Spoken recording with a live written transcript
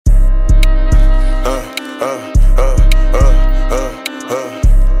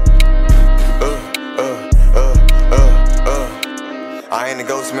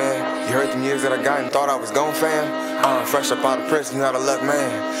Ghost, man. You heard the news that I got and thought I was gone, fam? Fresh up out of prison, you out of luck, man.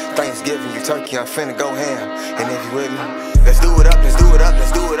 Thanksgiving, you turkey, I'm finna go ham. And if you with me, let's do it up, let's do it up,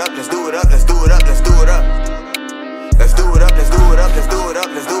 let's do it up, let's do it up, let's do it up, let's do it up. Let's do it up, let's do it up, let's do it up,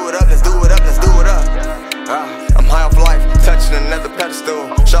 let's do it up, let's do it up, let's do it up. I'm high off life, touching another pedestal.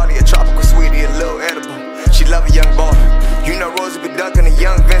 Shawty a tropical sweetie, a little edible. She love a young baller. You know Rosie be ducking a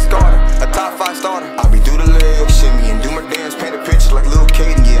young Vince Carter, a top 5 starter. I be do the leg, shimmy and do my dance, paint a picture like Lil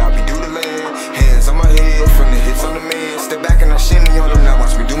Kaden. Yeah, I be do the leg, hands on my head, from the hits on the man. Step back and I shimmy on them, now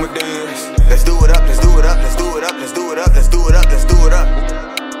watch me do my dance. Let's do it up, let's do it up, let's do it up, let's do it up, let's do it up, let's do it up.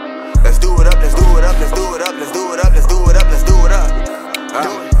 Let's do it up, let's do it up, let's do it up, let's do it up, let's do it up, let's do it up. Do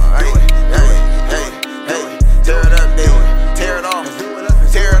it, tear it up, then tear it off,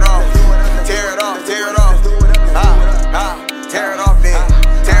 tear it off, tear it off, tear it off. Tear it off then,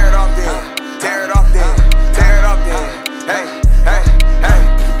 tear it off then, tear it off then, tear it off then. Hey, hey, hey,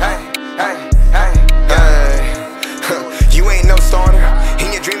 hey, hey, hey, hey. You ain't no starter,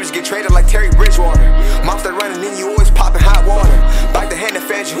 and your dreamers get traded like Terry Bridgewater. Monster running in, you always popping hot water. Bite the hand that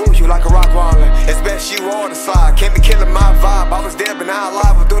fed you like a rock waller. It's best you on the side, can't be killing my vibe. I was dead but now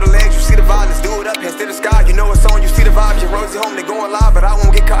alive, but through the legs you see the vibe. Let's do it up, hands to the sky, you know it's on, you see the vibe. Your Rosie home, they going live, but I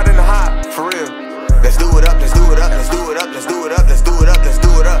won't get caught in the hype, for real. Let's do it up, let's do it up, let's do it up, let's do it up, let's do it up, let's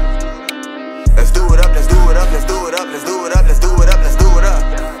do it up. Let's do it up, let's do it up, let's do it up, let's do it up, let's do it up, let's do it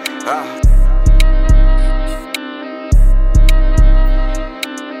up.